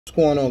What's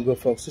going on, good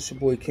folks? It's your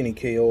boy Kenny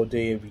K all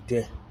day, every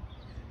day.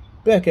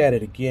 Back at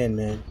it again,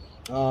 man.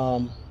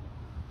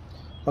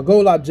 My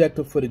goal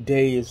objective for the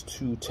day is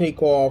to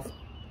take off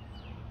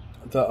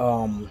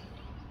the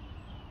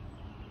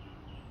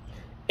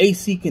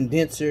AC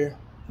condenser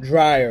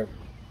dryer.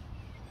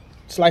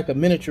 It's like a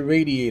miniature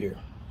radiator,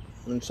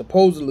 and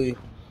supposedly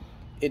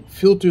it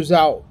filters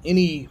out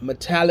any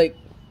metallic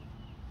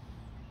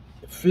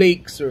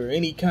flakes or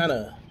any kind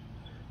of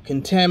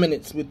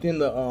contaminants within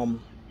the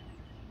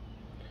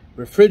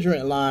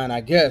refrigerant line,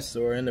 I guess,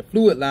 or in the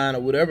fluid line, or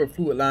whatever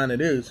fluid line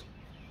it is.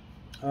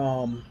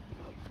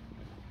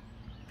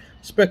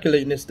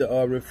 Speculating it's the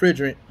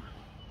refrigerant,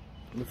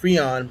 the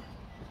Freon.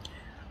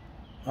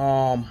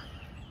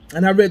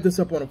 And I read this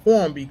up on a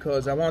forum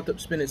because I wound up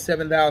spending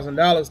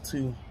 $7,000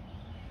 to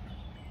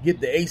get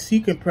the AC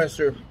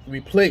compressor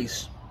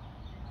replaced.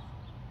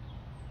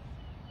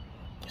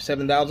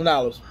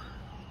 $7,000.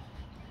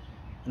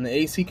 And the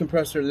AC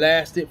compressor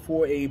lasted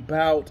for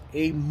about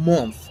a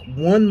month.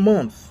 1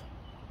 month.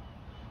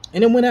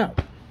 And it went out.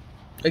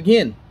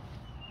 Again.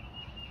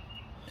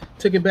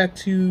 Took it back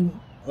to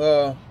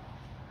the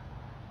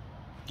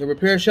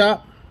repair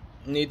shop.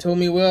 And they told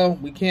me, well,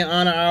 we can't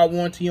honor our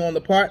warranty on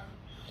the part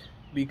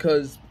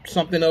because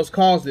something else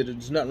caused it.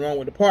 There's nothing wrong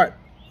with the part.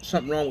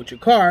 Something wrong with your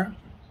car.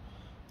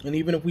 And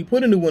even if we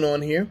put a new one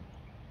on here,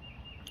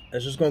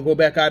 it's just going to go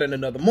back out in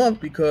another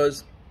month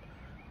because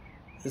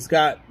it's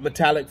got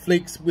metallic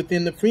flakes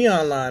within the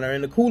Freon line or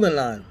in the cooling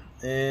line.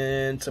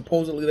 And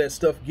supposedly that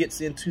stuff gets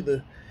into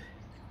the...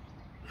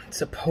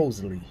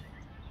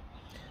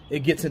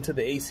 it gets into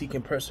the AC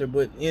compressor.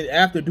 But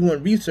after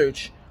doing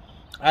research,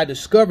 I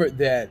discovered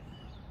that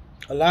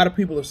a lot of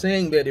people are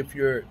saying that if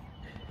your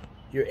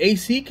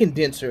AC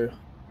condenser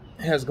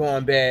has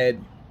gone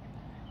bad,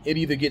 it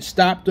either gets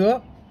stopped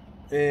up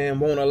and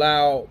won't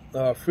allow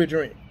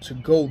refrigerant to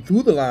go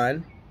through the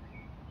line,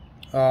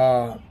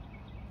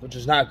 which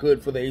is not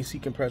good for the AC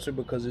compressor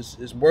because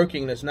it's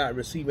working, it's not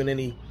receiving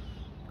any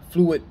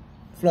fluid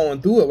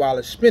flowing through it while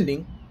it's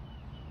spinning.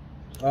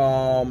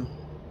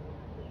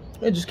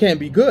 It just can't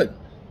be good.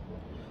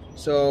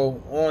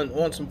 So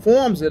on some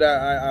forums that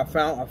I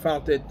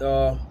found that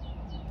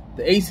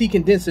the AC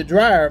condenser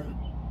dryer,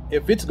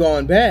 if it's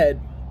gone bad,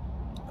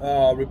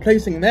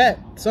 replacing that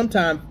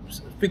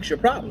sometimes fix your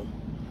problem.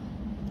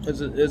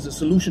 As a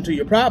solution to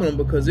your problem,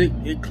 because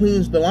it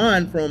cleans the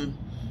line from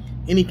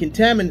any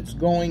contaminants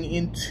going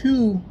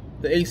into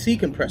the AC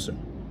compressor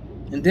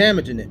and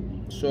damaging it.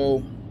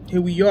 So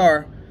here we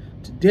are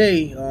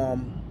today,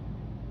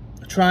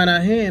 trying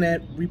our hand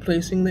at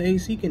replacing the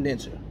AC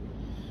condenser.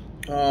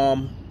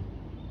 And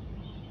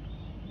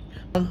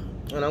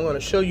I'm going to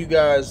show you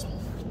guys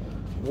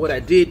what I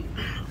did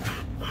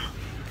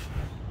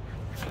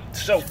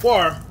so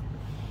far.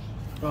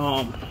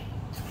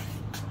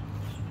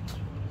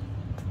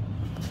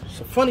 It's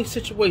a funny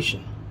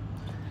situation.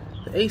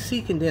 The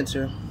AC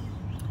condenser,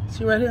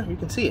 see right here? You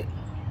can see it.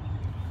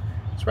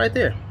 It's right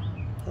there.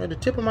 Right at the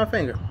tip of my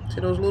finger.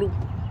 See those little,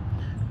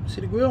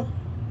 see the grill?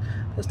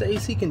 That's the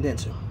AC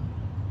condenser.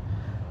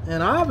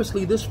 And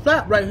obviously this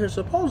flap right here,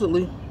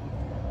 supposedly,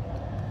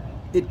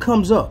 it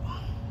comes up.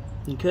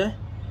 Okay?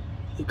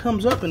 It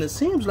comes up and it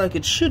seems like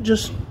it should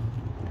just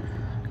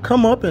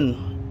come up and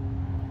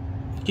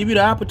give you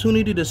the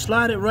opportunity to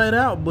slide it right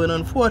out. But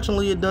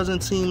unfortunately, it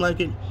doesn't seem like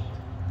it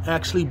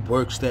actually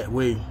works that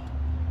way.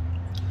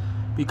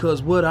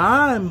 Because what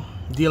I'm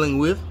dealing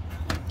with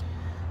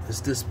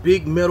is this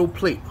big metal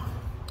plate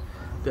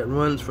that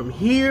runs from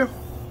here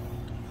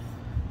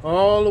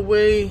all the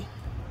way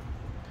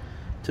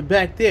to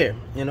back there.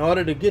 In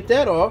order to get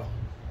that off,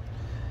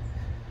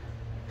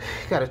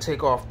 you got to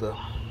take off the,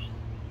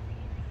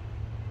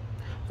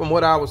 from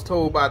what I was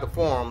told by the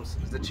forums,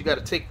 is that you got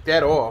to take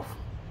that off.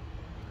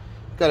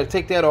 You got to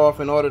take that off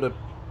in order to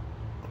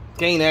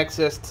gain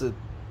access to,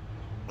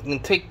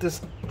 and take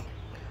this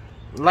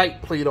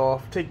light plate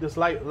off, take this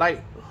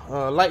light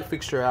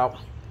fixture out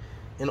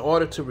in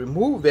order to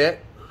remove that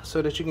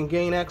so that you can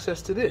gain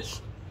access to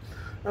this.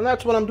 And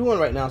that's what I'm doing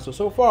right now.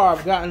 So far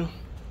I've gotten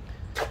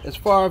as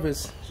far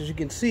as you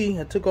can see.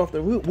 I took off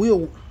the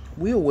wheel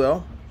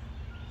well,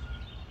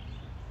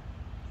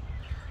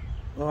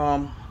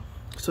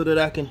 so that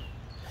I can,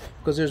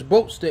 because there's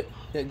bolts that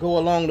go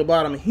along the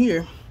bottom of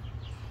here,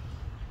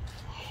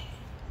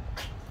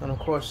 and of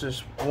course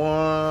there's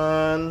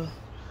 1,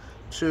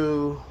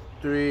 2,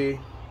 3,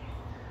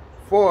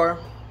 4.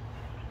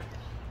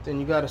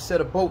 Then you got a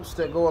set of bolts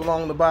that go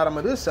along the bottom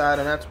of this side,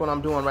 and that's what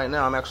I'm doing right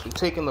now. I'm actually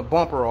taking the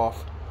bumper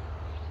off.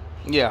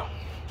 Yeah,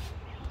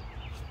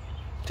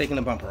 taking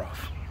the bumper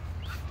off.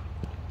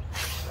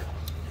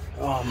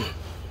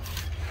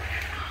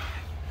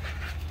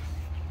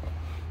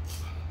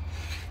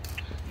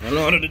 In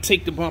order to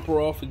take the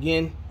bumper off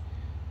again,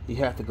 you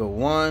have to go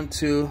 1,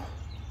 2,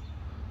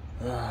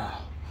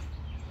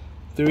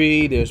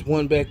 3. There's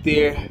one back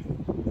there,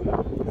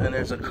 and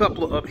there's a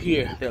couple up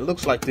here that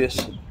looks like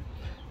this,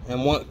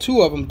 and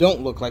 2 of them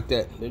don't look like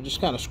that. They're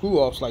just kind of screw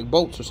offs like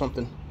bolts or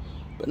something.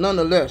 But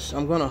nonetheless,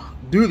 I'm gonna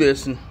do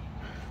this and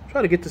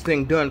try to get this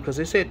thing done, because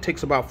they say it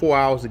takes about 4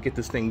 hours to get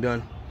this thing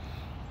done.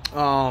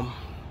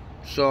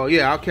 So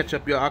yeah, I'll catch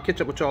up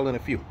with y'all in a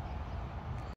few.